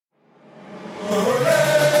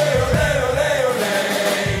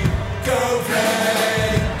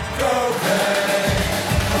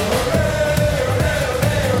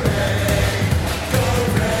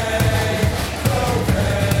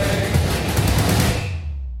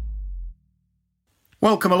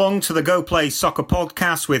Welcome along to the Go Play Soccer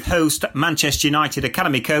podcast with host Manchester United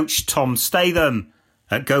Academy coach Tom Statham.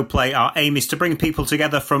 At Go Play, our aim is to bring people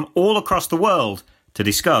together from all across the world to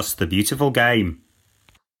discuss the beautiful game.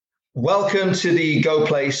 Welcome to the Go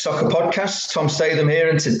Play Soccer podcast. Tom Statham here,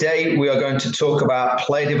 and today we are going to talk about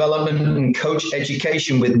player development and coach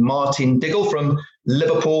education with Martin Diggle from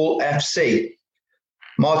Liverpool FC.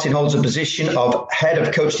 Martin holds a position of Head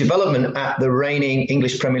of Coach Development at the reigning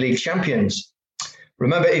English Premier League champions.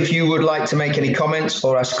 Remember, if you would like to make any comments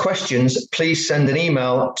or ask questions, please send an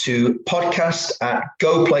email to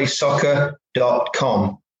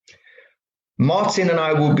podcast@goplaysoccer.com. Martin and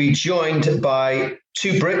I will be joined by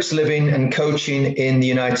two Brits living and coaching in the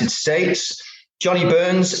United States. Johnny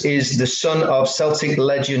Burns is the son of Celtic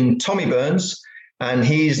legend Tommy Burns, and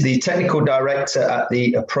he's the technical director at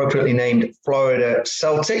the appropriately named Florida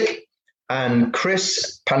Celtic. And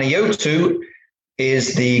Chris Panayotou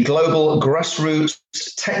is the global grassroots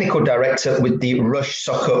technical director with the Rush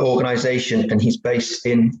Soccer organization, and he's based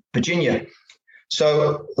in Virginia.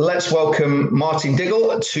 So let's welcome Martin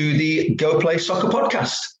Diggle to the Go Play Soccer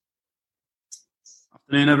podcast.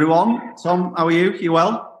 Afternoon, everyone. Tom, how are you? You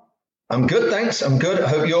well? I'm good, thanks. I'm good. I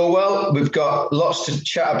hope you're well. We've got lots to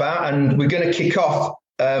chat about, and we're going to kick off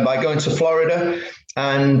by going to Florida.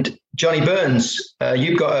 And Johnny Burns,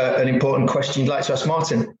 you've got an important question you'd like to ask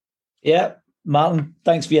Martin. Yeah. Martin,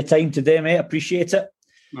 thanks for your time today, mate. Appreciate it.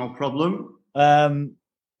 No problem. In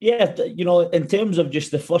terms of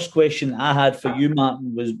just the first question I had for you,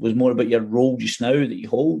 Martin, was more about your role just now that you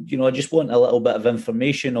hold. I just want a little bit of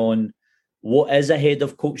information on what is a head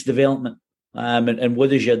of coach development and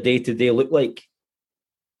what does your day-to-day look like?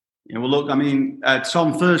 Yeah, well, look,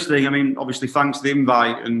 Tom, first thing, obviously, thanks for the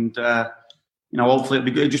invite, and hopefully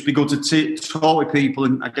it'd be good to talk with people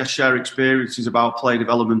and I guess share experiences about player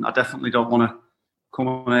development. I definitely don't want to come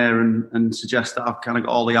on here and suggest that I've kind of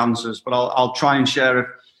got all the answers, but I'll try and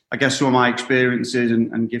share, I guess, some of my experiences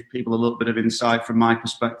and give people a little bit of insight from my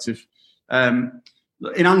perspective. In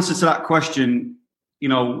answer to that question,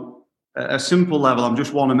 at a simple level, I'm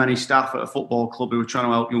just one of many staff at a football club who are trying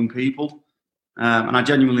to help young people, and I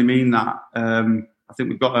genuinely mean that. I think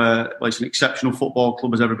we've got it's an exceptional football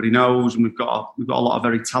club, as everybody knows, and we've got a lot of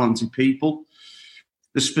very talented people.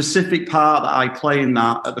 The specific part that I play in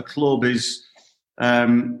that at the club is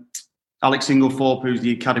Alex Inglethorpe, who's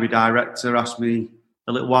the academy director, asked me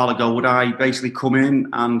a little while ago, would I basically come in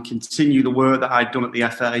and continue the work that I'd done at the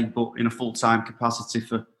FA, but in a full-time capacity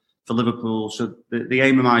for Liverpool. So the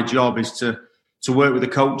aim of my job is to work with the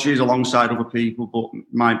coaches alongside other people, but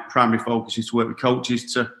my primary focus is to work with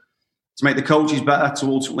coaches to make the coaches better, to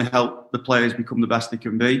ultimately help the players become the best they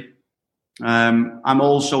can be. I'm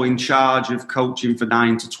also in charge of coaching for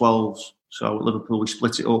 9 to 12s. So at Liverpool, we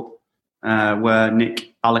split it up where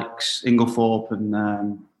Alex Inglethorpe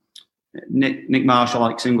and Nick Marshall,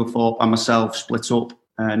 Alex Inglethorpe and myself split up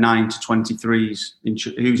 9 to 23s,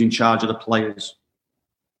 who's in charge of the players.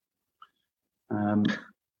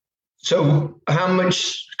 So how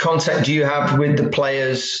much contact do you have with the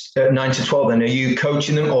players at 9 to 12 then? Are you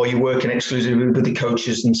coaching them or are you working exclusively with the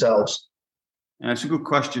coaches themselves? Yeah, it's a good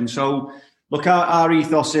question. So, look, our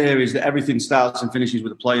ethos here is that everything starts and finishes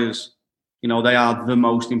with the players. They are the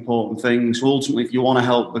most important thing. So ultimately, if you want to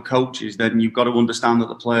help the coaches, then you've got to understand that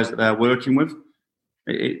the players that they're working with,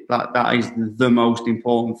 that is the most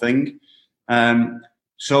important thing.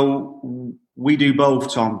 So we do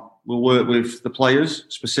both, Tom. We'll work with the players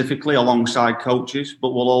specifically alongside coaches,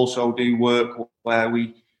 but we'll also do work where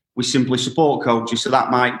we simply support coaches. So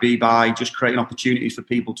that might be by just creating opportunities for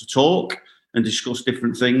people to talk and discuss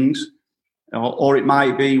different things. Or it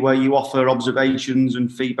might be where you offer observations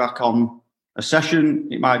and feedback on a session.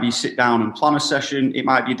 It might be sit down and plan a session. It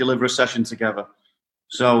might be deliver a session together.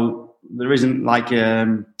 So there isn't like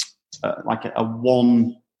a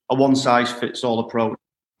one size fits all approach,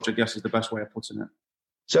 which I guess is the best way of putting it.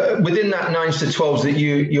 So within that 9 to 12s that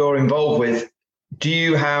you're involved with, do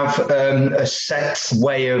you have a set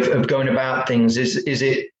way of going about things? Do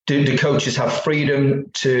the coaches have freedom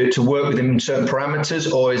to work within certain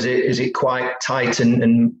parameters, or is it quite tight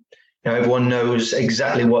and everyone knows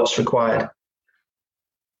exactly what's required?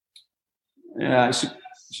 Yeah, it's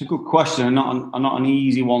a good question, and not an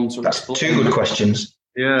easy one to That's explain. 2 good questions.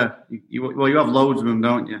 Yeah, you have loads of them,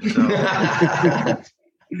 don't you?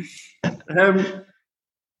 So.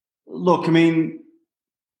 Look, the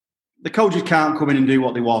coaches can't come in and do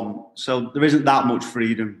what they want, so there isn't that much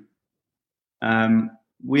freedom.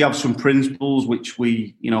 We have some principles which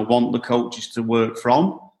we, want the coaches to work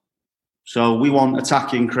from. So we want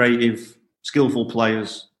attacking, creative, skillful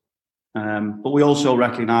players, but we also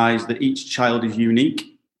recognise that each child is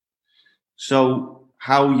unique. So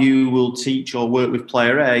how you will teach or work with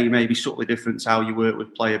player A may be subtly different to how you work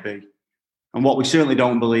with player B. And what we certainly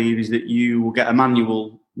don't believe is that you will get a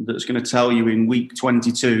manual that's going to tell you in week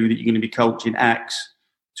 22 that you're going to be coaching X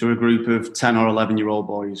to a group of 10 or 11-year-old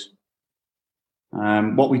boys.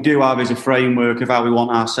 What we do have is a framework of how we want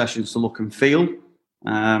our sessions to look and feel.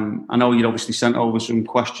 I know you'd obviously sent over some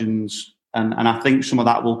questions, and I think some of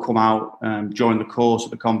that will come out during the course of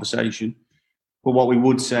the conversation. But what we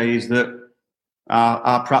would say is that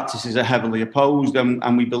our practices are heavily opposed,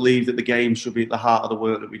 and we believe that the game should be at the heart of the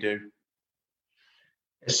work that we do.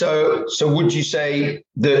 So would you say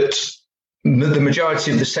that the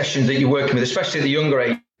majority of the sessions that you're working with, especially the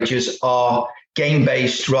younger ages, are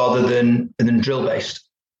game-based rather than drill-based?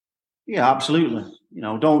 Yeah, absolutely.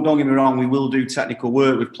 Don't get me wrong, we will do technical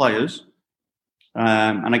work with players.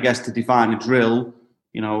 And I guess to define a drill,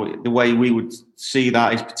 the way we would see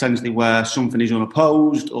that is potentially where something is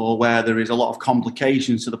unopposed or where there is a lot of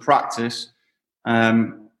complications to the practice.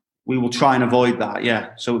 We will try and avoid that,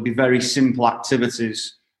 yeah. So it would be very simple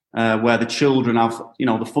activities where the children have,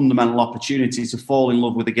 the fundamental opportunity to fall in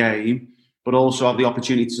love with the game, but also have the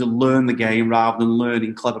opportunity to learn the game rather than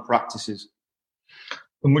learning clever practices.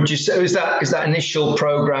 And would you say, is that initial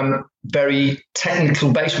program very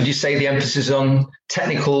technical based? Would you say the emphasis on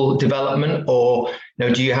technical development, or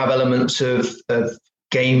do you have elements of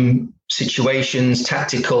game situations,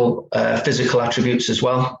 tactical, physical attributes as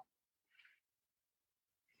well?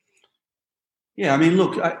 Yeah, I mean,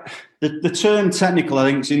 look, the term technical,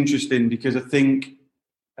 I think, is interesting because I think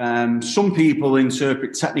some people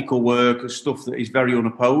interpret technical work as stuff that is very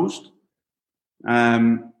unopposed.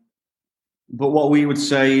 But what we would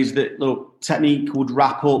say is that, look, technique would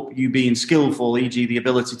wrap up you being skillful, e.g. the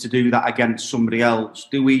ability to do that against somebody else.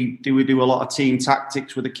 Do we do a lot of team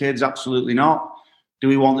tactics with the kids? Absolutely not. Do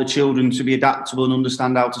we want the children to be adaptable and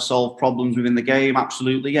understand how to solve problems within the game?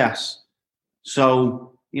 Absolutely, yes.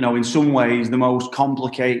 So, in some ways, the most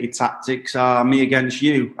complicated tactics are me against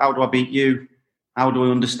you. How do I beat you? How do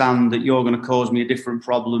I understand that you're going to cause me a different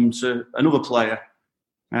problem to another player?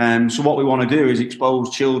 So what we want to do is expose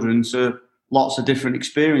children to lots of different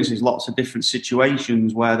experiences, lots of different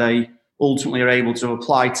situations where they ultimately are able to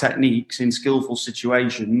apply techniques in skillful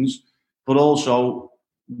situations, but also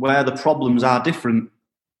where the problems are different.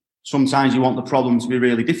 Sometimes you want the problem to be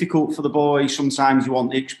really difficult for the boy. Sometimes you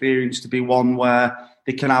want the experience to be one where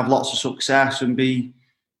they can have lots of success and be,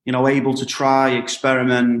 able to try,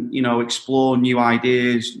 experiment, explore new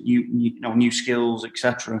ideas, new skills,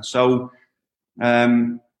 etc. So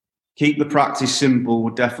keep the practice simple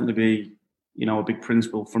would definitely be, a big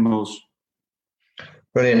principle from us.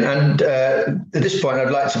 Brilliant. And at this point,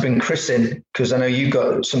 I'd like to bring Chris in because I know you've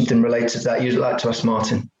got something related to that you'd like to ask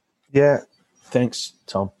Martin. Yeah, thanks,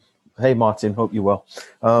 Tom. Hey, Martin, hope you're well.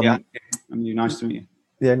 Yeah, nice to meet you.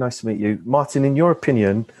 Yeah, nice to meet you. Martin, in your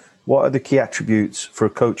opinion, what are the key attributes for a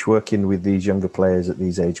coach working with these younger players at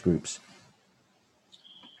these age groups?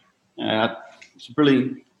 It's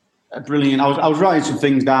brilliant. I was writing some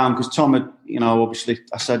things down because Tom had, obviously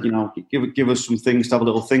I said, give us some things to have a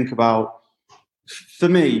little think about. For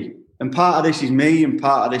me, and part of this is me and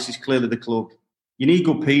part of this is clearly the club, you need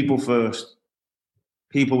good people first.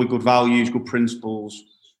 People with good values, good principles.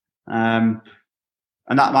 And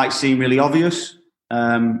that might seem really obvious,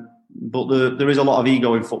 but there is a lot of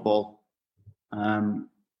ego in football.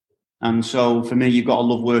 And so for me, you've got to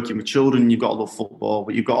love working with children, you've got to love football,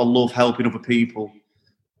 but you've got to love helping other people.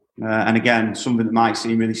 And again, something that might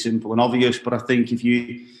seem really simple and obvious, but I think if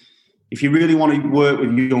you really want to work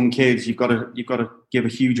with young kids, you've got to give a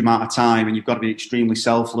huge amount of time, and you've got to be extremely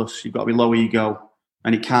selfless. You've got to be low ego,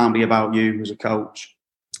 and it can't be about you as a coach.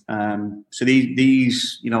 So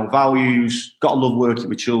these values, got to love working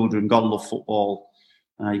with children, got to love football.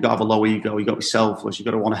 You've got to have a low ego. You've got to be selfless. You've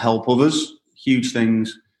got to want to help others. Huge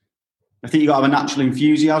things. I think you've got to have a natural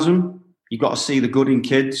enthusiasm. You've got to see the good in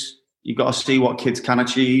kids. You've got to see what kids can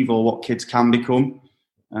achieve or what kids can become.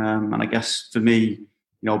 And I guess for me,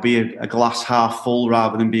 be a glass half full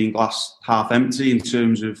rather than being glass half empty in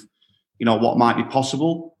terms of, what might be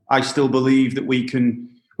possible. I still believe that we can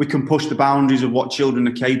push the boundaries of what children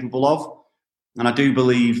are capable of. And I do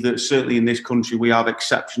believe that certainly in this country, we have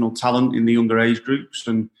exceptional talent in the younger age groups.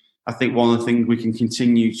 And I think one of the things we can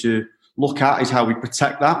continue to look at is how we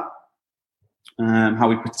protect that. How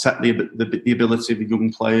we protect the ability of the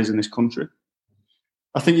young players in this country.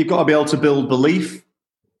 I think you've got to be able to build belief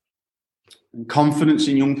and confidence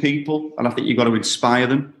in young people, and I think you've got to inspire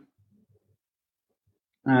them.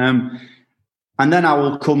 And then I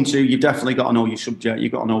will come to, you've definitely got to know your subject,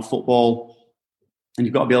 you've got to know football, and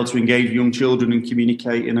you've got to be able to engage young children and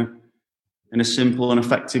communicate in a simple and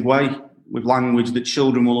effective way. with language that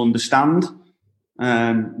children will understand,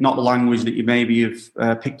 not the language that you maybe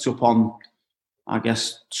have picked up on, I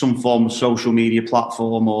guess, some form of social media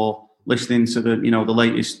platform or listening to the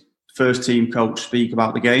latest first team coach speak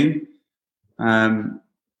about the game, and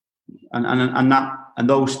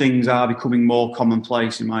those things are becoming more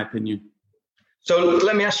commonplace, in my opinion. So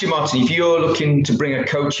let me ask you, Martin, if you're looking to bring a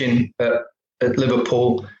coach in at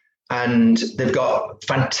Liverpool and they've got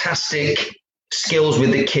fantastic skills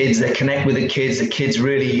with the kids, they connect with the kids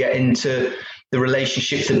really get into the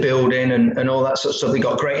relationships they're building and all that sort of stuff. They've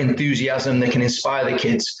got great enthusiasm, they can inspire the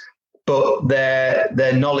kids, but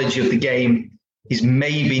their knowledge of the game is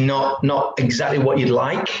maybe not exactly what you'd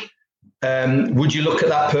like. Would you look at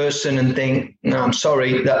that person and think, no, I'm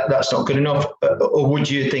sorry, that's not good enough? Or would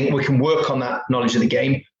you think we can work on that knowledge of the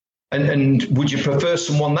game? And would you prefer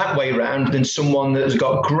someone that way around than someone that's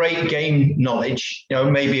got great game knowledge,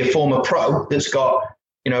 maybe a former pro that's got,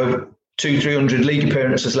 200-300 league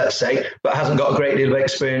appearances, let's say, but hasn't got a great deal of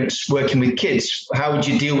experience working with kids? How would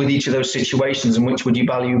you deal with each of those situations, and which would you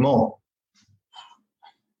value more?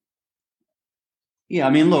 Yeah,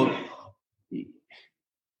 I mean, look,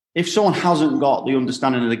 if someone hasn't got the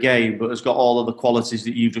understanding of the game but has got all of the qualities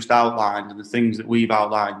that you've just outlined and the things that we've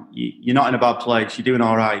outlined, you're not in a bad place. You're doing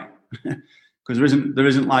all right, because there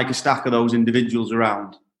isn't like a stack of those individuals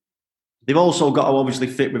around. They've also got to obviously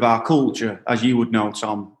fit with our culture, as you would know,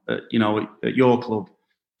 Tom, at your club.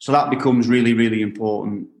 So that becomes really, really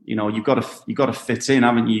important. You've got to fit in,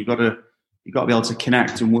 haven't you? You've got to be able to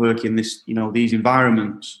connect and work in this, these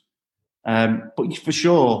environments. But for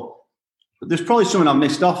sure, there's probably something I've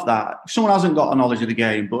missed off that. If someone hasn't got a knowledge of the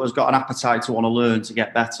game but has got an appetite to want to learn, to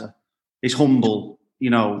get better, is humble,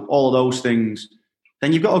 all of those things,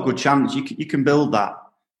 then you've got a good chance. You can build that.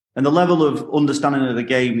 And the level of understanding of the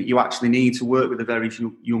game that you actually need to work with the very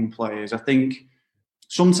young players, I think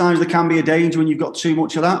sometimes there can be a danger when you've got too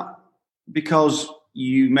much of that, because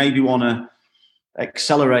you maybe want to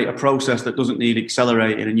accelerate a process that doesn't need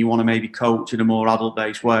accelerating, and you want to maybe coach in a more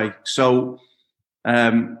adult-based way. So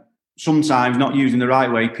sometimes, not using the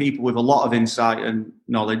right way, people with a lot of insight and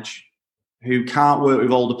knowledge who can't work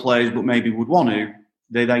with older players but maybe would want to,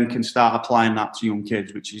 they then can start applying that to young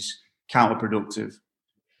kids, which is counterproductive.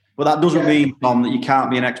 But that doesn't mean, Tom, that you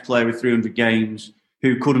can't be an ex-player with 300 games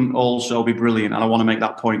who couldn't also be brilliant. And I want to make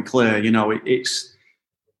that point clear. It's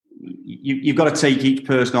you've got to take each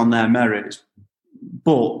person on their merits,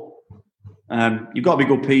 but you've got to be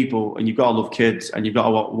good people, and you've got to love kids, and you've got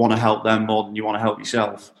to want to help them more than you want to help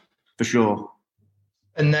yourself, for sure.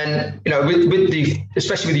 And then,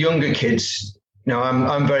 especially with the younger kids,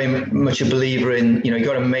 I'm very much a believer in, you've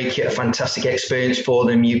got to make it a fantastic experience for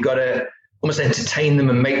them. You've got to almost entertain them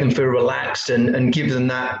and make them feel relaxed and give them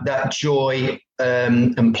that joy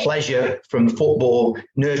and pleasure from football,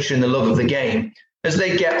 nurturing the love of the game. As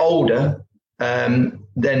they get older,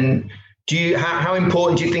 then how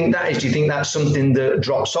important do you think that is? Do you think that's something that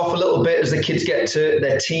drops off a little bit as the kids get to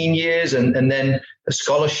their teen years and then a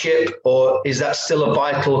scholarship, or is that still a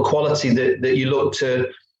vital quality that you look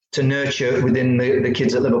to nurture within the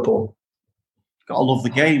kids at Liverpool? Got to love the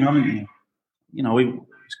game, haven't you?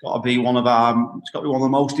 It's got to be one of the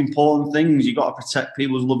most important things. You've got to protect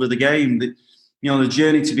people's love of the game. The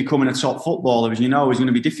journey to becoming a top footballer, as you know, is going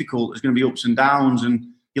to be difficult. There's going to be ups and downs, and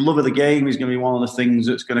your love of the game is going to be one of the things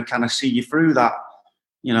that's going to kind of see you through that.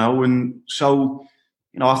 And so,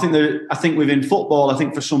 I think within football, I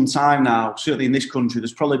think for some time now, certainly in this country,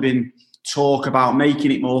 there's probably been talk about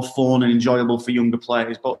making it more fun and enjoyable for younger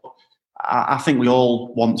players, but I think we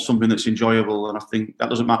all want something that's enjoyable, and I think that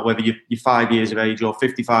doesn't matter whether you're 5 years of age or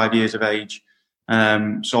 55 years of age.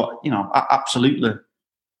 Absolutely.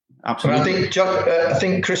 I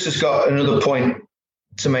think Chris has got another point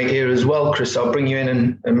to make here as well. Chris, I'll bring you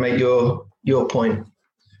in and make your point.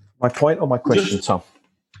 My point or my question, Tom?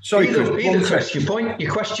 Sorry, either Chris, your point,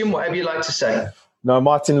 your question, whatever you like to say. No,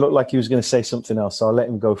 Martin looked like he was going to say something else, so I'll let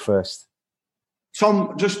him go first.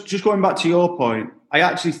 Tom, just going back to your point, I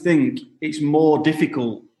actually think it's more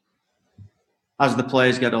difficult as the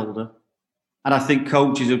players get older. And I think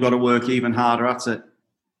coaches have got to work even harder at it.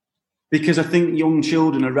 Because I think young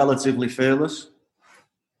children are relatively fearless.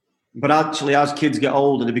 But actually, as kids get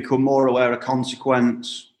older, they become more aware of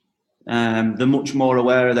consequence. They're much more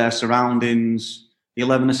aware of their surroundings. The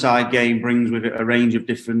 11-a-side game brings with it a range of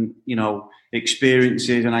different,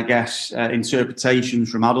 experiences and, I guess,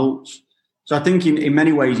 interpretations from adults. So I think in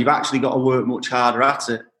many ways, you've actually got to work much harder at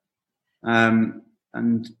it. And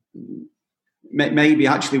maybe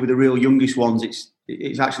actually with the real youngest ones,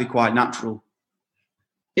 it's actually quite natural.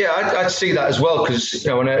 Yeah, I'd see that as well, because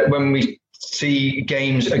when we see a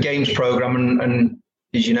games program and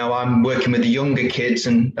as you know, I'm working with the younger kids,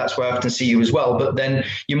 and that's where I often see you as well. But then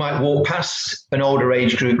you might walk past an older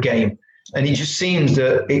age group game, and it just seems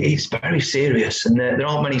that it's very serious, and there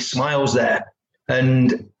aren't many smiles there.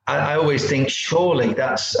 And I always think, surely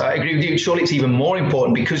I agree with you, surely it's even more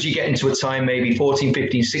important because you get into a time, maybe 14,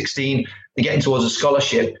 15, 16, they're getting towards a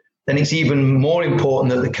scholarship, then it's even more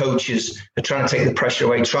important that the coaches are trying to take the pressure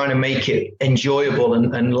away, trying to make it enjoyable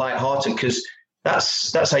and lighthearted, because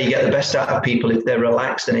that's how you get the best out of people, if they're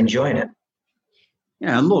relaxed and enjoying it.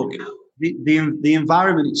 Yeah, and look, the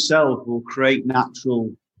environment itself will create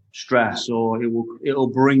natural stress, or it'll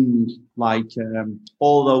bring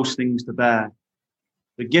all those things to bear.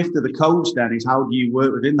 The gift of the coach then is, how do you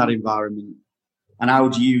work within that environment, and how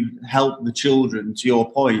do you help the children, to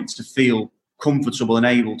your point, to feel comfortable and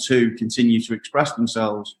able to continue to express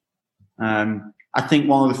themselves. I think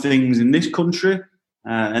one of the things in this country,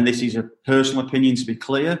 and this is a personal opinion to be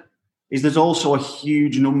clear, is there's also a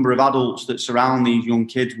huge number of adults that surround these young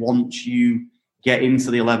kids once you get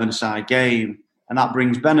into the 11-a-side game, and that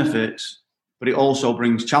brings benefits, but it also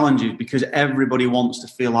brings challenges because everybody wants to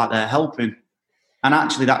feel like they're helping. And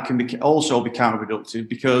actually that can also be counterproductive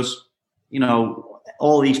because,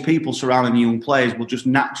 all these people surrounding the young players will just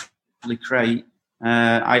naturally create,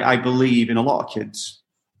 I believe, in a lot of kids,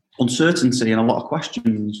 uncertainty and a lot of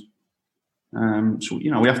questions. So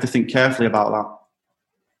we have to think carefully about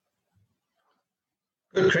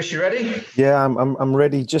that. Good, Chris, you ready? Yeah, I'm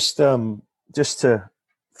ready. Just to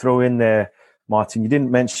throw in there, Martin, you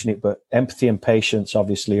didn't mention it, but empathy and patience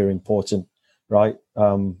obviously are important, right?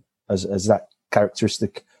 As that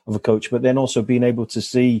characteristic of a coach, but then also being able to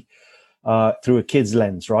see through a kid's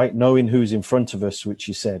lens, right? Knowing who's in front of us, which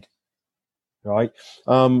you said, right?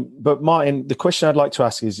 But Martin, the question I'd like to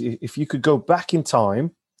ask is, if you could go back in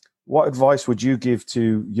time, what advice would you give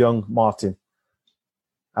to young Martin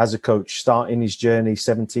as a coach, starting his journey,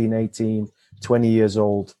 17, 18, 20 years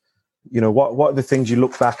old? What are the things you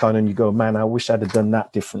look back on and you go, man, I wish I'd have done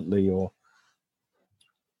that differently? Or,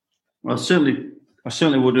 well, I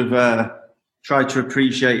certainly would have tried to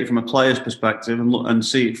appreciate it from a player's perspective and look and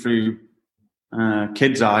see it through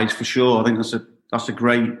kids' eyes, for sure. I think that's a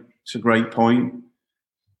great point.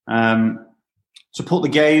 To put the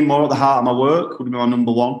game more at the heart of my work would be my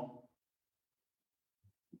number one.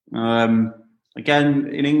 Again,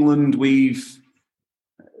 in England,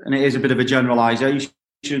 and it is a bit of a generalisation.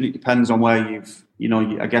 It depends on where you've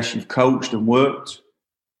coached and worked.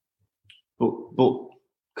 But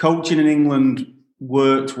coaching in England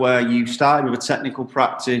worked where you started with a technical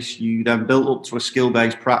practice, you then built up to a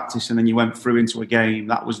skill-based practice, and then you went through into a game.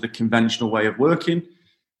 That was the conventional way of working.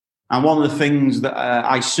 And one of the things that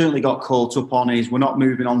I certainly got caught up on is we're not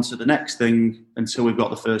moving on to the next thing until we've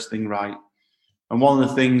got the first thing right. And one of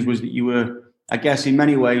the things was that you were, I guess, in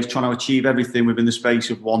many ways trying to achieve everything within the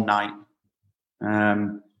space of one night.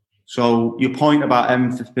 So your point about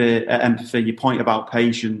empathy, your point about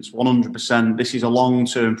patience, 100%. This is a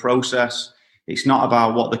long-term process. It's not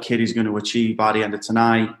about what the kid is going to achieve by the end of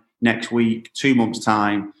tonight, next week, 2 months'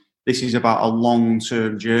 time. This is about a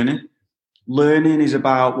long-term journey. Learning is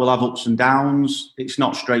about, we'll have ups and downs. It's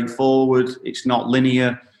not straightforward. It's not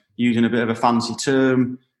linear, using a bit of a fancy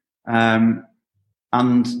term. And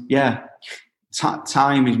yeah,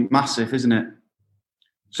 time is massive, isn't it?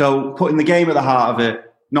 So putting the game at the heart of it,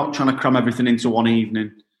 not trying to cram everything into one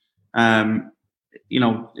evening.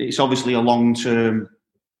 It's obviously a long-term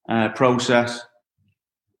process.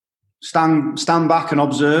 Stand back and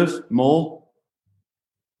observe more.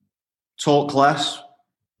 Talk less.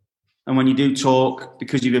 And when you do talk,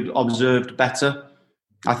 because you've observed better,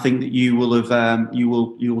 I think that you will have you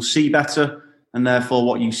will see better, and therefore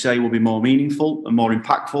what you say will be more meaningful and more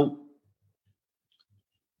impactful.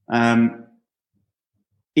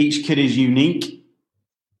 Each kid is unique.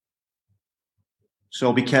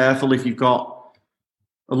 So be careful if you've got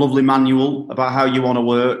a lovely manual about how you want to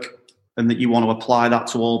work and that you want to apply that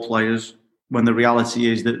to all players, when the reality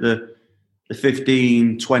is that the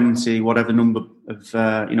 15, 20, whatever number of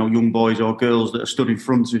young boys or girls that are stood in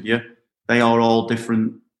front of you, they are all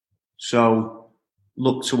different. So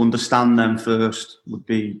look to understand them first would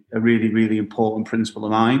be a really, really important principle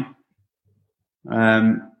of mine.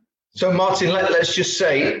 So Martin, let's just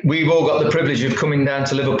say we've all got the privilege of coming down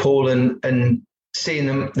to Liverpool and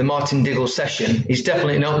seeing the Martin Diggle session. It's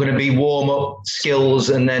definitely not going to be warm-up skills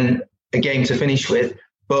and then a game to finish with.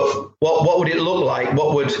 But what would it look like?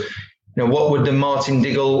 What would the Martin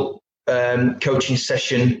Diggle coaching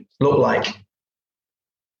session look like?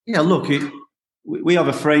 Yeah, look, we have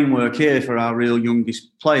a framework here for our real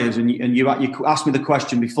youngest players, and you asked me the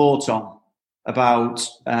question before, Tom, about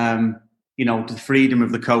the freedom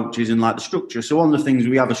of the coaches and like the structure. So one of the things,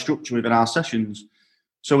 we have a structure within our sessions.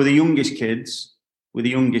 So with the youngest kids,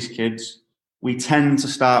 we tend to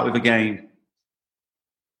start with a game.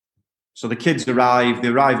 So the kids arrive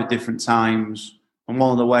at different times. And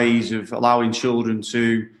one of the ways of allowing children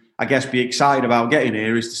to, I guess, be excited about getting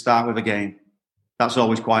here is to start with a game. That's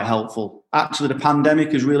always quite helpful. Actually, the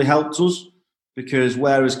pandemic has really helped us, because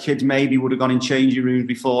whereas kids maybe would have gone in changing rooms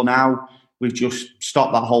before now, we've just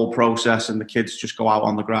stopped that whole process and the kids just go out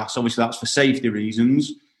on the grass. Obviously, that's for safety reasons.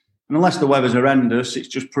 And unless the weather's horrendous, it's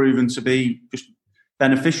just proven to be just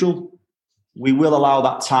beneficial. We will allow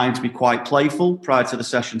that time to be quite playful prior to the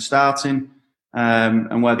session starting,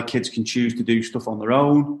 and where the kids can choose to do stuff on their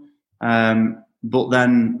own. But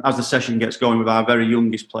then as the session gets going with our very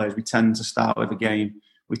youngest players, we tend to start with a game.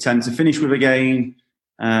 We tend to finish with a game,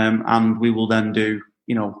 and we will then do,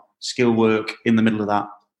 skill work in the middle of that.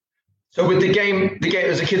 So with the game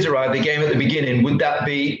as the kids arrive, the game at the beginning, would that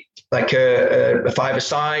be like a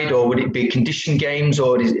five-a-side, or would it be condition games,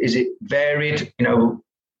 or is it varied?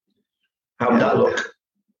 How would that look?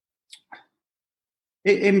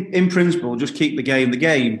 In principle, just keep the game the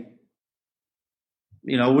game.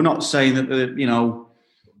 We're not saying that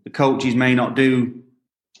the coaches may not do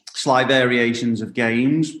slight variations of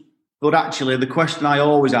games, but actually the question I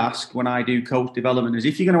always ask when I do coach development is,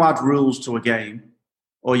 if you're going to add rules to a game,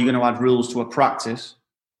 or you're going to add rules to a practice,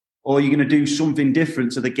 or you're going to do something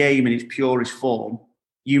different to the game in its purest form,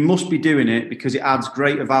 you must be doing it because it adds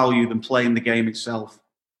greater value than playing the game itself.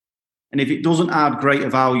 And if it doesn't add greater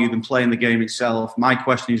value than playing the game itself, my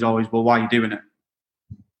question is always, well, why are you doing it?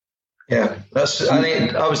 Yeah, I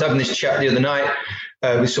think I was having this chat the other night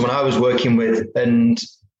with someone I was working with, and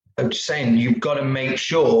I'm just saying, you've got to make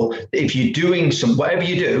sure that if you're doing whatever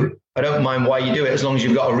you do, I don't mind why you do it as long as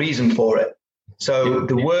you've got a reason for it. So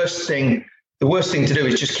the worst thing to do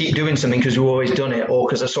is just keep doing something because you've always done it, or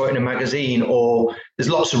because I saw it in a magazine, or there's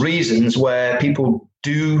lots of reasons where people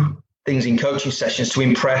do things in coaching sessions to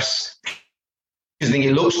impress, because they think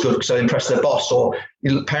it looks good, so impress their boss, or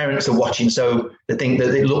parents are watching, so they think that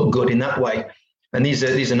they look good in that way. And these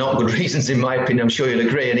are not good reasons, in my opinion. I'm sure you'll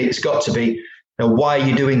agree. And it's got to be, why are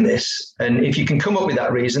you doing this? And if you can come up with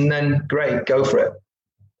that reason, then great, go for it.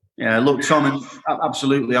 Yeah, look, Tom,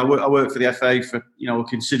 absolutely. I worked for the FA for a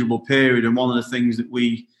considerable period, and one of the things that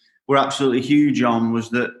we were absolutely huge on was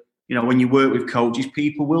that when you work with coaches,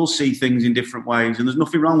 people will see things in different ways, and there's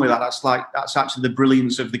nothing wrong with that. That's actually the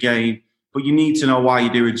brilliance of the game. But you need to know why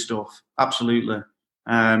you're doing stuff. Absolutely.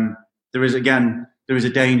 There is a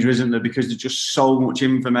danger, isn't there? Because there's just so much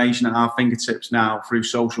information at our fingertips now through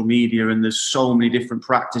social media, and there's so many different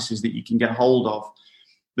practices that you can get hold of,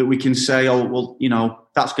 that we can say, oh, well,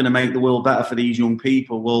 that's going to make the world better for these young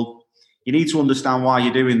people. Well, you need to understand why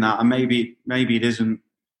you're doing that, and maybe it isn't.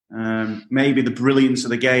 Maybe the brilliance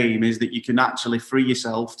of the game is that you can actually free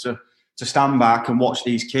yourself to stand back and watch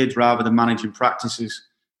these kids rather than managing practices.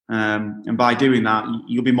 And by doing that,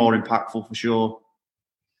 you'll be more impactful for sure.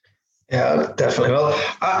 Yeah, definitely. Well,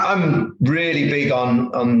 I'm really big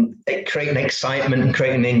on creating excitement and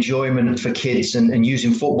creating enjoyment for kids, and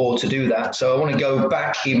using football to do that. So I want to go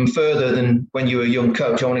back even further than when you were a young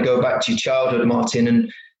coach. I want to go back to your childhood,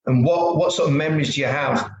 Martin, and what sort of memories do you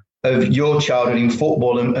have of your childhood in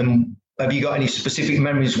football, and have you got any specific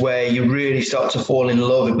memories where you really start to fall in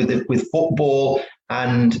love with football,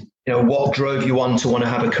 and what drove you on to want to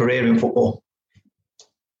have a career in football?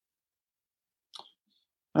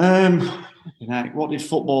 What did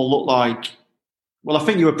football look like? Well, I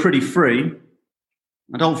think you were pretty free.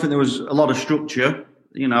 I don't think there was a lot of structure.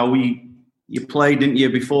 You played, didn't you,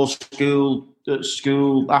 before school, at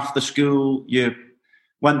school, after school. You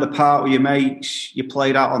went to the park with your mates. You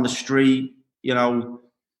played out on the street. You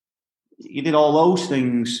did all those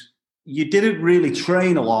things. You didn't really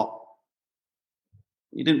train a lot.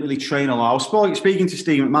 I was speaking to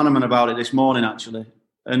Steve McManaman about it this morning,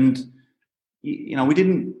 you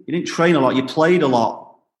didn't train a lot. You played a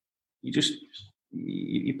lot.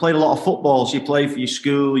 You played a lot of football. So you played for your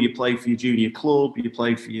school, you played for your junior club, you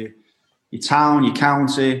played for your town, your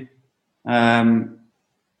county.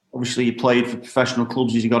 Obviously, you played for professional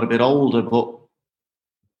clubs as you got a bit older, but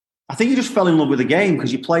I think you just fell in love with the game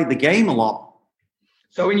because you played the game a lot.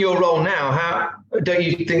 So in your role now, how don't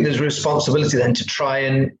you think there's a responsibility then to try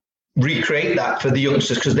and recreate that for the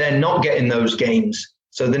youngsters, because they're not getting those games?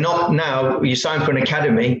 So they're not now, you sign for an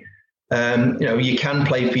academy, you can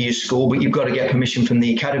play for your school, but you've got to get permission from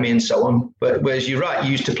the academy and so on. But whereas you're right,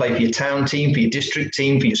 you used to play for your town team, for your district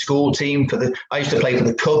team, for your school team, I used to play for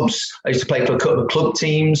the Cubs. I used to play for a couple of club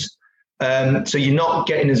teams. So you're not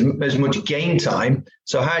getting as much game time.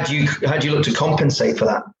 So how do you look to compensate for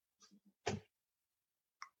that?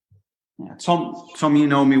 Yeah, Tom, you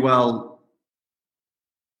know me well.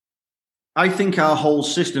 I think our whole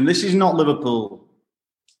system, this is not Liverpool.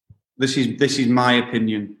 This is my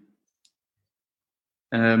opinion.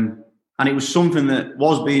 And it was something that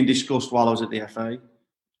was being discussed while I was at the FA,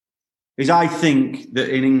 is I think that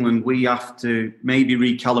in England we have to maybe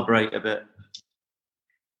recalibrate a bit.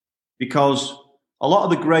 Because a lot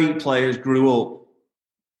of the great players grew up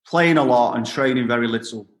playing a lot and training very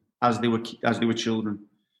little as they were children.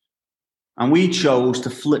 And we chose to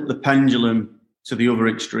flip the pendulum to the other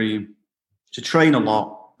extreme, to train a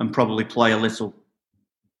lot and probably play a little.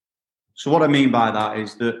 So what I mean by that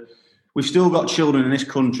is that we've still got children in this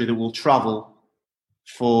country that will travel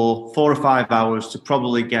for 4 or 5 hours to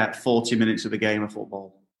probably get 40 minutes of a game of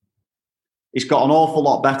football. It's got an awful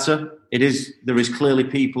lot better. There is clearly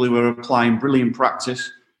people who are applying brilliant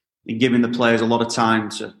practice and giving the players a lot of time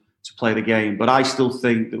to play the game. But I still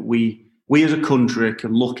think that we as a country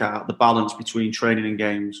can look at the balance between training and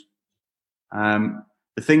games.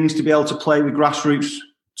 The things to be able to play with grassroots,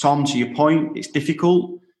 Tom, to your point, it's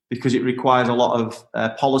difficult because it requires a lot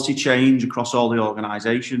of policy change across all the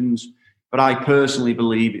organisations. But I personally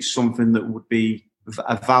believe it's something that would be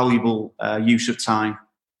a valuable use of time.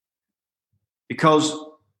 Because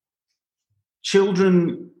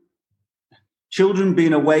children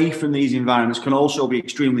being away from these environments can also be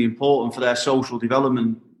extremely important for their social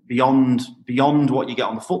development beyond what you get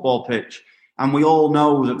on the football pitch. And we all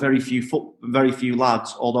know that very few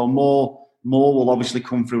lads, although more will obviously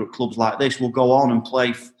come through at clubs like this, will go on and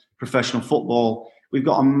play professional football. We've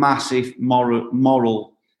got a massive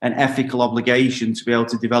moral and ethical obligation to be able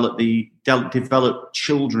to develop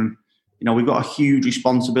children. You know, we've got a huge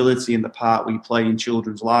responsibility in the part we play in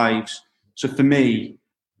children's lives. So for me,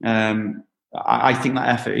 I think that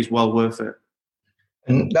effort is well worth it.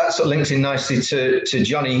 And that sort of links in nicely to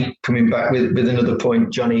Johnny coming back with another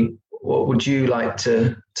point. Johnny, what would you like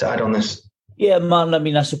to add on this? Yeah, Martin, I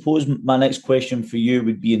mean, I suppose my next question for you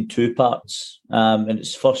would be in two parts. And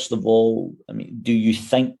it's first of all, I mean, do you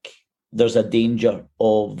think there's a danger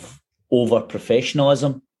of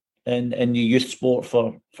over-professionalism in the youth sport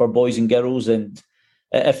for boys and girls? And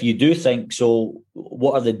if you do think so,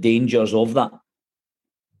 what are the dangers of that?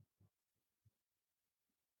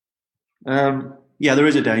 Yeah, there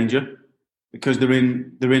is a danger because they're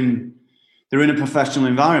in a professional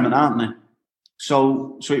environment, aren't they?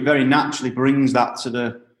 So it very naturally brings that to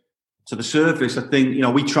the surface. I think, you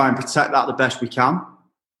know, we try and protect that the best we can.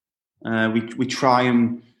 We try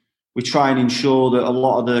and ensure that a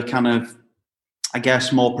lot of the kind of, I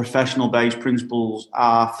guess, more professional-based principles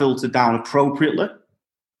are filtered down appropriately.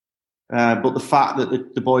 But the fact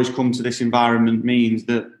that the boys come to this environment means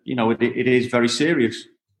that, you know, it is very serious.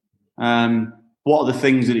 What are the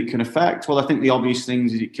things that it can affect? Well, I think the obvious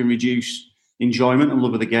things is it can reduce enjoyment and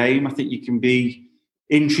love of the game. I think you can be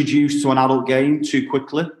introduced to an adult game too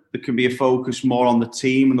quickly. There can be a focus more on the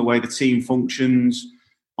team and the way the team functions,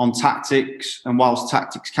 on tactics. And whilst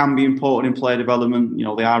tactics can be important in player development, you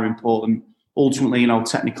know, they are important. Ultimately, you know,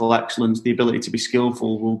 technical excellence, the ability to be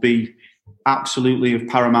skillful will be absolutely of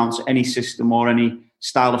paramount to any system or any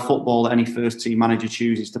style of football that any first team manager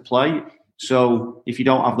chooses to play. So if you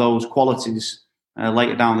don't have those qualities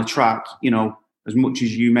later down the track, you know, as much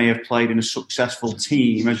as you may have played in a successful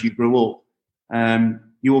team as you grew up,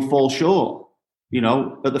 you will fall short, you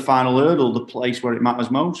know, at the final hurdle, the place where it matters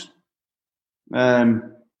most.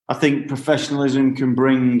 I think professionalism can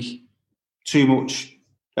bring too much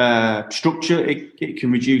structure. It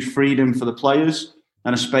can reduce freedom for the players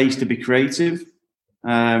and a space to be creative.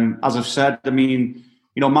 As I've said, I mean,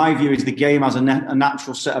 you know, my view is the game has a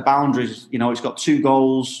natural set of boundaries. You know, it's got 2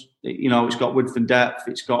 goals. You know, it's got width and depth.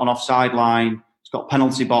 It's got an offside line. It's got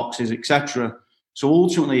penalty boxes, etc. So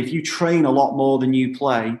ultimately, if you train a lot more than you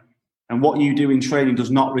play, and what you do in training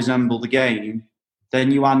does not resemble the game,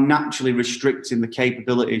 then you are naturally restricting the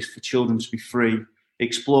capabilities for children to be free,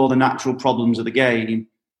 explore the natural problems of the game,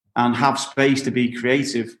 and have space to be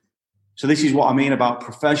creative. So this is what I mean about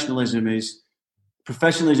professionalism is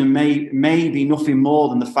professionalism may be nothing more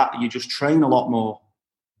than the fact that you just train a lot more.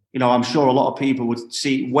 You know, I'm sure a lot of people would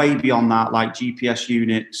see way beyond that, like GPS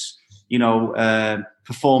units, you know,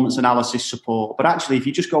 performance analysis support. But actually, if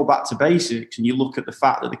you just go back to basics and you look at the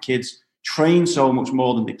fact that the kids train so much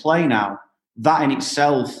more than they play now, that in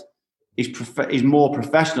itself is more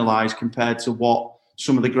professionalised compared to what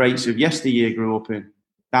some of the greats of yesteryear grew up in.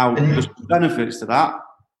 Now, there's benefits to that,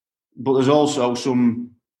 but there's also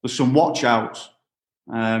some watch outs.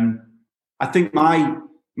 I think my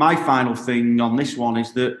final thing on this one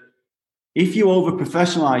is that if you over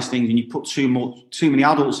professionalise things and you put too many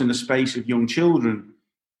adults in the space of young children,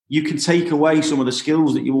 you can take away some of the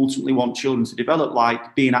skills that you ultimately want children to develop,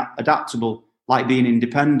 like being adaptable, like being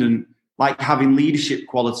independent, like having leadership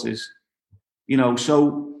qualities.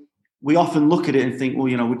 So we often look at it and think,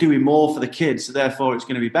 well, we're doing more for the kids, so therefore it's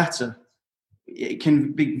going to be better. It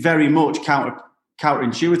can be very much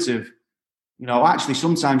counterintuitive. Actually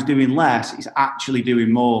sometimes doing less is actually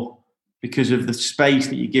doing more because of the space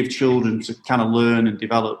that you give children to kind of learn and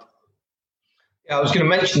develop. Yeah, I was going to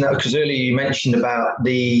mention that because earlier you mentioned about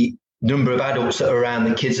the number of adults that are around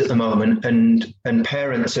the kids at the moment, and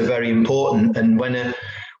parents are very important. And when a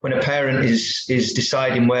parent is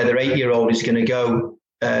deciding where their 8-year-old is going to go,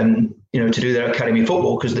 to do their academy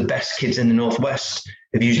football, because the best kids in the Northwest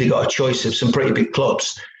have usually got a choice of some pretty big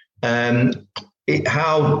clubs. How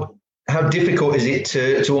difficult is it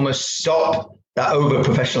to almost stop that over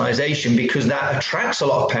professionalization, because that attracts a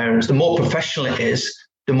lot of parents? The more professional it is,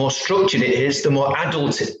 the more structured it is, the more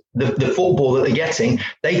adult the football that they're getting,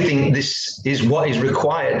 they think this is what is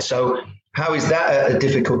required. So how is that a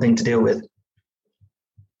difficult thing to deal with?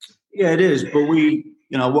 Yeah, it is. But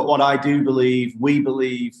what I do believe, we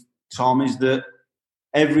believe, Tom, is that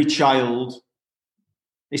every child,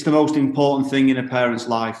 it's the most important thing in a parent's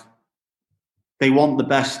life. They want the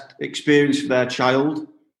best experience for their child,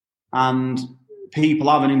 and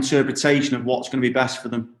people have an interpretation of what's going to be best for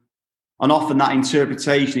them. And often that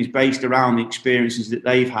interpretation is based around the experiences that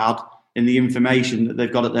they've had and the information that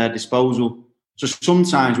they've got at their disposal. So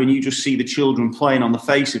sometimes when you just see the children playing on the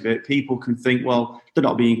face of it, people can think, well, they're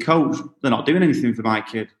not being coached. They're not doing anything for my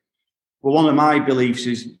kid. Well, one of my beliefs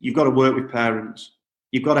is you've got to work with parents.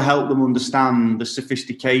 You've got to help them understand the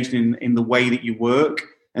sophistication in the way that you work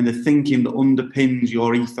and the thinking that underpins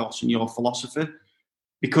your ethos and your philosophy.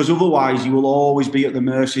 Because otherwise you will always be at the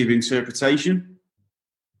mercy of interpretation.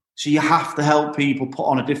 So you have to help people put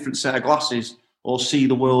on a different set of glasses or see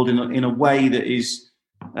the world in a way that is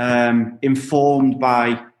informed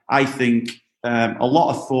by, I think, a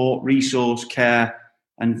lot of thought, resource, care,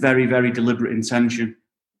 and very, very deliberate intention.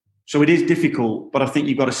 So it is difficult, but I think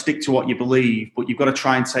you've got to stick to what you believe, but you've got to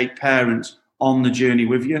try and take parents on the journey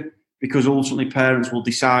with you, because ultimately parents will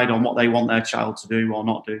decide on what they want their child to do or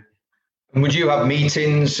not do. And would you have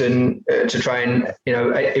meetings and to try and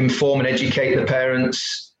inform and educate the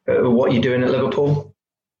parents what you're doing at Liverpool?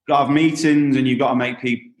 You've got to have meetings, and you've got to make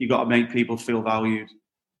people feel valued.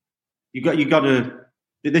 You got to.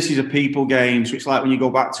 This is a people game, so it's like when you go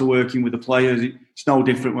back to working with the players. It's no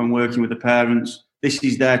different when working with the parents. This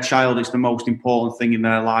is their child. It's the most important thing in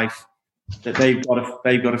their life that they've got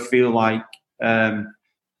to feel like they're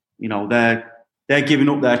giving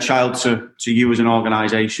up their child to you as an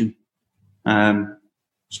organisation.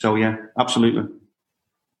 So yeah, absolutely.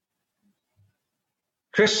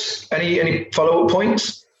 Chris, any follow-up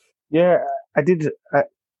points? Yeah, I did. I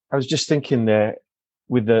was just thinking there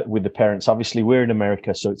with the parents. Obviously, we're in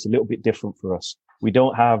America, so it's a little bit different for us. We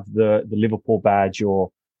don't have the Liverpool badge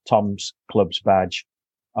or Tom's Club's badge,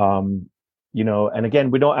 and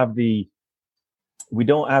again, we don't have the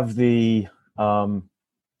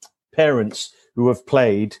parents who have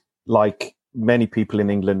played like many people in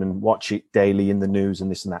England and watch it daily in the news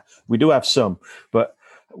and this and that. We do have some, but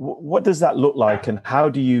what does that look like, and how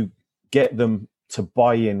do you get them to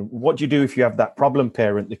buy in? What do you do if you have that problem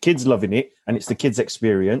parent? The kid's loving it and it's the kid's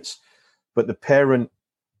experience, but the parent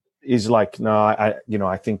is like, no,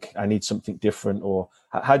 I think I need something different. Or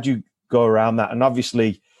how do you go around that? And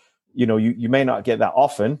obviously, you may not get that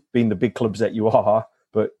often, being the big clubs that you are,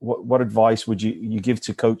 but what advice would you give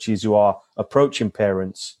to coaches who are approaching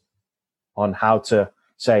parents on how to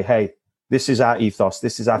say, hey, this is our ethos,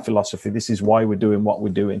 this is our philosophy, this is why we're doing what we're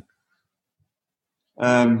doing?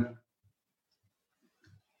 I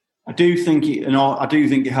do think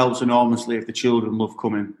it helps enormously if the children love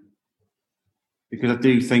coming, because I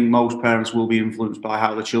do think most parents will be influenced by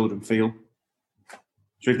how the children feel.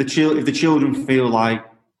 So if the children feel like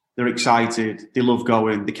they're excited, they love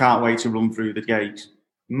going, they can't wait to run through the gates,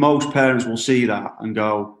 most parents will see that and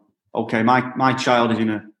go, okay, my child is in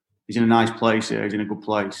a nice place here, he's in a good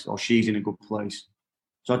place, or she's in a good place.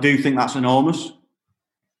 So I do think that's enormous.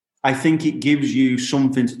 I think it gives you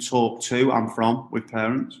something to talk to and from with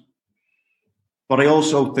parents. But I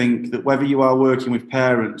also think that whether you are working with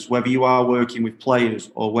parents, whether you are working with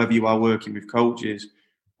players, or whether you are working with coaches,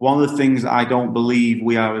 one of the things that I don't believe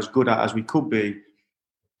we are as good at as we could be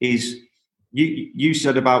is, you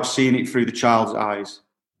said about seeing it through the child's eyes.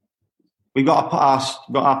 We've got to put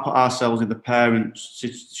ourselves in the parents'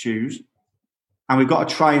 shoes, and we've got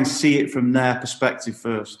to try and see it from their perspective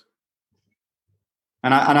first.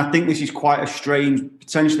 And I think this is quite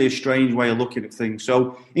potentially a strange way of looking at things.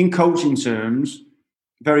 So in coaching terms,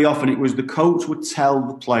 very often it was the coach would tell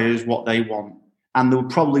the players what they want, and there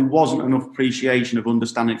probably wasn't enough appreciation of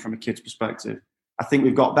understanding it from a kid's perspective. I think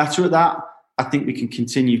we've got better at that. I think we can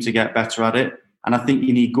continue to get better at it. And I think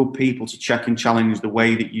you need good people to check and challenge the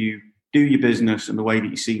way that you do your business and the way that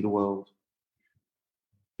you see the world.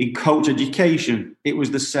 In coach education, it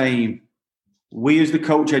was the same. We as the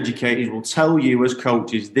coach educators will tell you as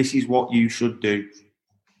coaches, this is what you should do.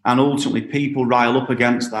 And ultimately, people rile up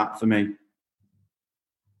against that for me.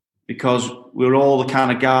 Because we're all the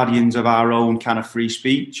kind of guardians of our own kind of free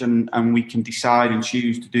speech, and we can decide and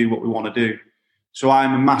choose to do what we want to do. So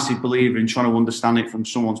I'm a massive believer in trying to understand it from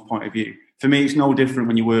someone's point of view. For me, it's no different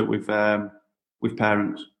when you work with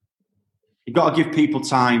parents. You've got to give people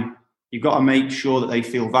time. You've got to make sure that they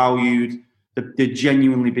feel valued, that they're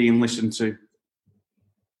genuinely being listened to.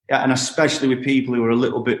 Yeah, and especially with people who are a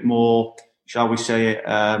little bit more, shall we say it,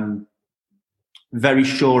 very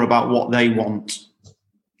sure about what they want,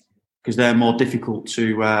 because they're more difficult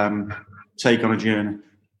to take on a journey.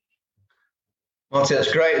 Martin,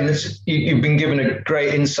 that's great. And you've been given a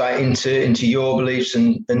great insight into your beliefs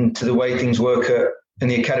and to the way things work in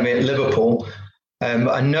the academy at Liverpool.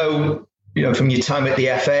 I know, from your time at the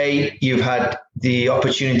FA, you've had the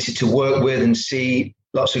opportunity to work with and see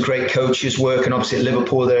lots of great coaches work. And obviously at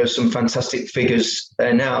Liverpool, there are some fantastic figures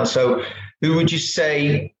there now. So who would you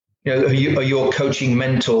say, are your coaching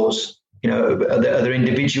mentors? Are there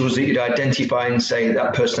individuals that you'd identify and say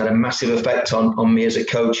that person had a massive effect on me as a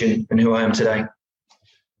coach and who I am today?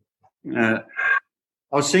 I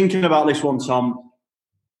was thinking about this one, Tom,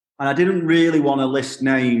 and I didn't really want to list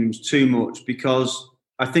names too much because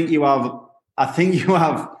I think you meet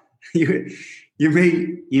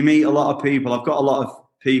a lot of people. I've got a lot of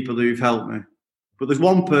people who've helped me, but there's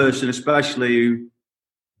one person especially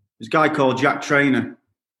this guy called Jack Trainer.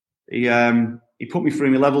 He put me through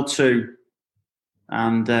my level 2,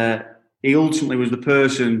 and he ultimately was the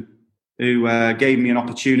person who gave me an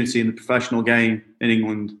opportunity in the professional game in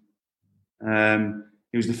England.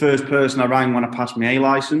 He was the first person I rang when I passed my A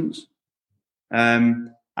licence. And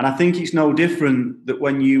I think it's no different that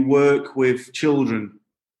when you work with children,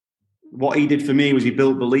 what he did for me was he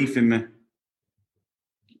built belief in me.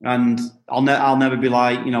 And I'll never be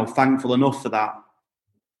thankful enough for that.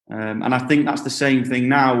 And I think that's the same thing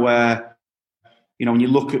now where, when you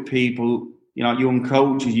look at people, young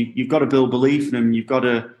coaches, you've got to build belief in them. You've got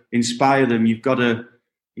to inspire them. You've got to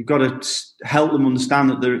help them understand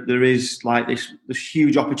that there is this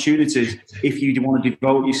huge opportunities if you want to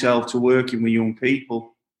devote yourself to working with young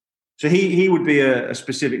people. So he would be a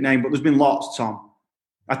specific name, but there's been lots, Tom.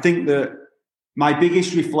 I think that my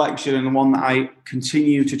biggest reflection and the one that I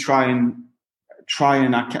continue to try and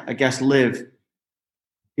I guess live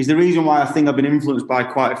is the reason why I think I've been influenced by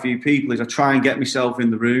quite a few people is I try and get myself in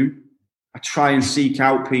the room. I try and seek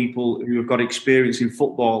out people who have got experience in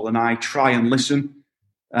football, and I try and listen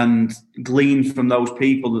and glean from those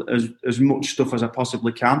people as much stuff as I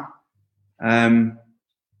possibly can. I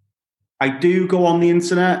do go on the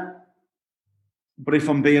internet, but if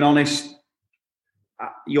I'm being honest,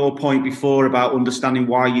 your point before about understanding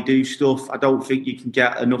why you do stuff, I don't think you can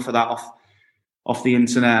get enough of that off the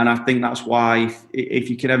internet. And I think that's why if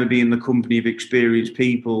you can ever be in the company of experienced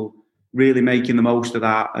people, really making the most of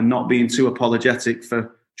that and not being too apologetic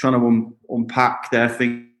for trying to unpack their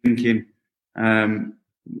thinking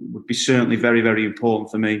would be certainly very, very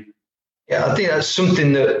important for me. Yeah, I think that's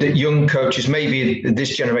something that young coaches, maybe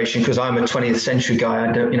this generation, because I'm a 20th century guy,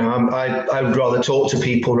 I would rather talk to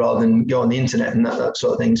people rather than go on the internet and that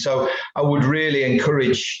sort of thing. So I would really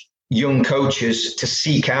encourage young coaches to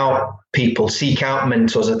seek out people, seek out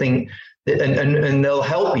mentors. I think, and they'll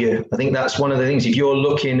help you. I think that's one of the things. If you're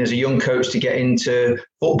looking as a young coach to get into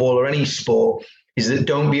football or any sport, is that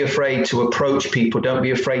don't be afraid to approach people. Don't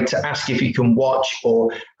be afraid to ask if you can watch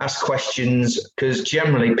or ask questions, because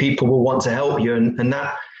generally people will want to help you. And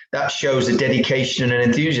that shows the dedication and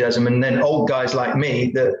enthusiasm. And then old guys like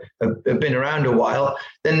me that have been around a while,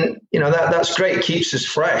 then, that's great. It keeps us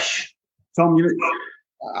fresh. Tom,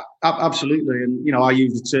 absolutely. And, I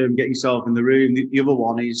use the term, get yourself in the room. The other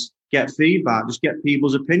one is get feedback. Just get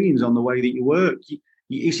people's opinions on the way that you work.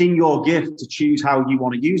 It's in your gift to choose how you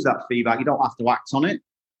want to use that feedback. You don't have to act on it.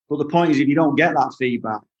 But the point is, if you don't get that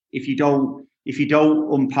feedback, if you don't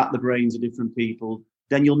unpack the brains of different people,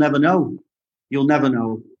 then you'll never know. You'll never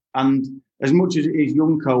know. And as much as it is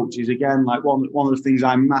young coaches, again, like one of the things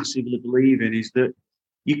I massively believe in is that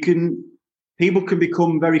people can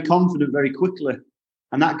become very confident very quickly.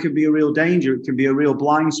 And that can be a real danger. It can be a real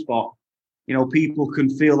blind spot. People can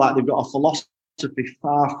feel like they've got a philosophy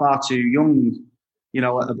far, far too young,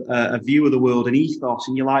 a view of the world, an ethos,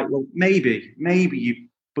 and you're like, well, maybe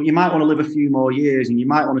but you might want to live a few more years, and you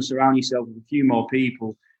might want to surround yourself with a few more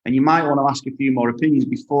people, and you might want to ask a few more opinions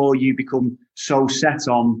before you become so set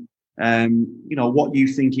on, what you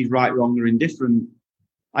think is right, wrong, or indifferent.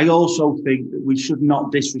 I also think that we should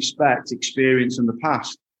not disrespect experience in the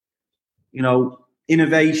past.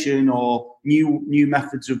 Innovation or new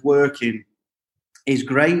methods of working is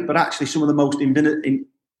great, but actually some of the most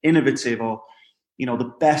innovative or,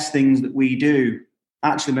 the best things that we do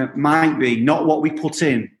actually might be not what we put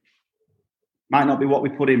in, might not be what we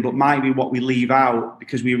put in, but might be what we leave out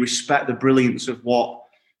because we respect the brilliance of what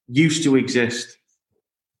used to exist.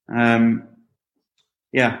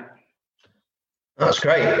 That's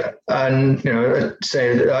great. And,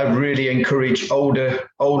 I really encourage older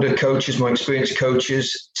coaches, more experienced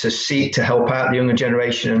coaches, to seek to help out the younger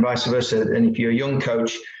generation and vice versa. And if you're a young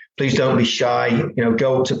coach, please don't be shy.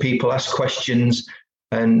 Go up to people, ask questions,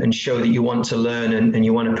 and show that you want to learn and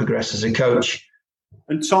you want to progress as a coach.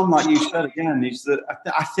 And Tom, like you said again, is that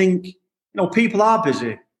I think, people are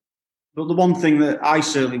busy. But the one thing that I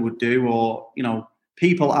certainly would do, or,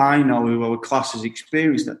 people I know who are classed as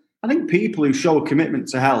experienced, I think people who show a commitment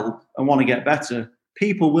to help and want to get better,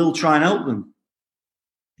 people will try and help them.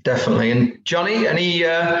 Definitely. And Johnny,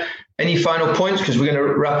 any final points? Because we're going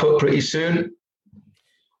to wrap up pretty soon.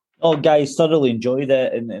 Oh, guys, thoroughly enjoyed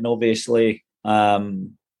it. And obviously,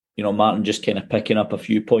 Martin, just kind of picking up a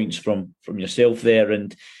few points from yourself there.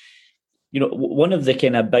 And, one of the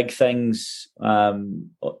kind of big things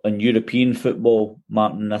on European football,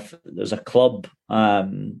 Martin, there's a club, I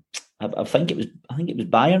think it was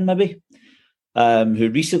Bayern maybe, who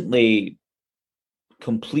recently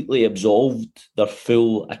completely absolved their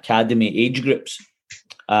full academy age groups,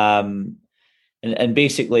 and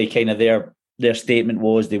basically kind of their statement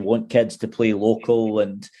was they want kids to play local.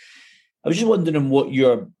 And I was just wondering what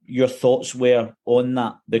your thoughts were on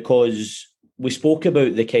that, because we spoke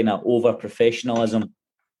about the kind of over professionalism,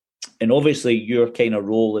 and obviously your kind of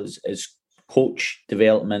role is coach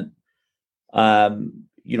development. I'm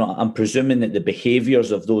presuming that the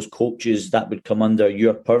behaviours of those coaches, that would come under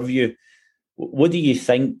your purview. What do you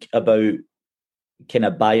think about kind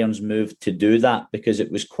of Bayern's move to do that? Because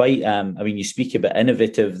it was quite, you speak about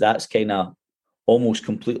innovative, that's kind of almost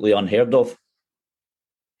completely unheard of.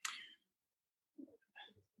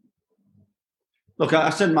 Look, I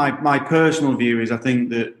said my personal view is I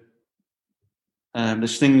think that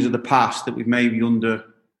there's things of the past that we've maybe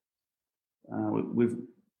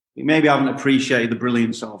we maybe haven't appreciated the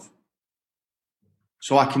brilliance of.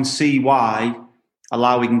 So I can see why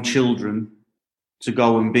allowing children to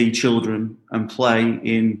go and be children and play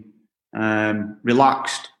in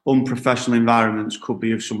relaxed, unprofessional environments could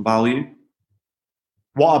be of some value.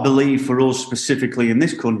 What I believe for us specifically in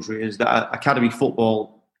this country is that academy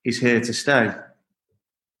football is here to stay.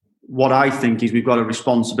 What I think is we've got a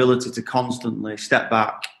responsibility to constantly step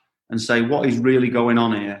back and say, what is really going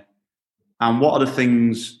on here? And what are the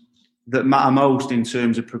things that matter most in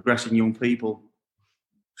terms of progressing young people?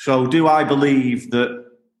 So do I believe that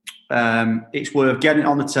it's worth getting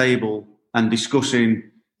on the table and discussing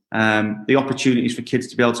the opportunities for kids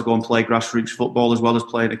to be able to go and play grassroots football as well as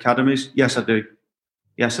play in academies? Yes, I do.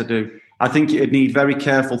 I think it'd need very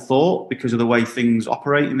careful thought because of the way things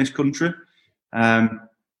operate in this country.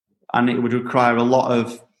 And it would require a lot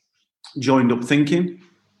of joined up thinking.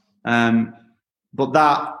 But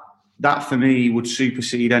that for me would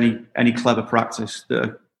supersede any clever practice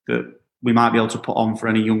that we might be able to put on for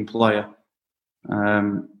any young player. I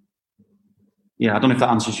don't know if that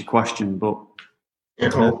answers your question, but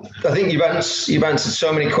well, I think you've answered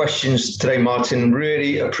so many questions today, Martin.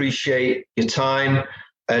 Really appreciate your time,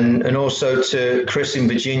 and also to Chris in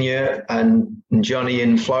Virginia and Johnny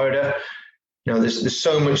in Florida. There's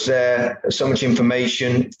so much there, so much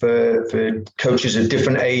information for coaches of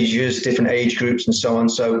different ages, different age groups, and so on.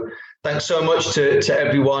 So thanks so much to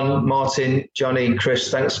everyone, Martin, Johnny, Chris.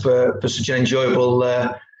 Thanks for such an enjoyable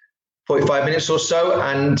 45 minutes or so.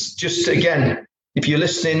 And just again, if you're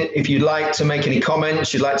listening, if you'd like to make any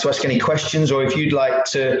comments, you'd like to ask any questions, or if you'd like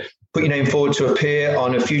to put your name forward to appear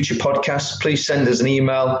on a future podcast, please send us an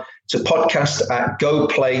email to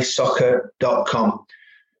podcast@goplaysoccer.com.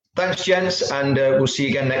 Thanks, gents, and we'll see you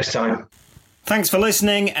again next time. Thanks for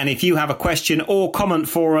listening, and if you have a question or comment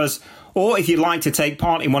for us, or if you'd like to take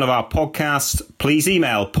part in one of our podcasts, please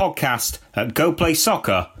email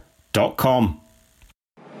podcast@goplaysoccer.com.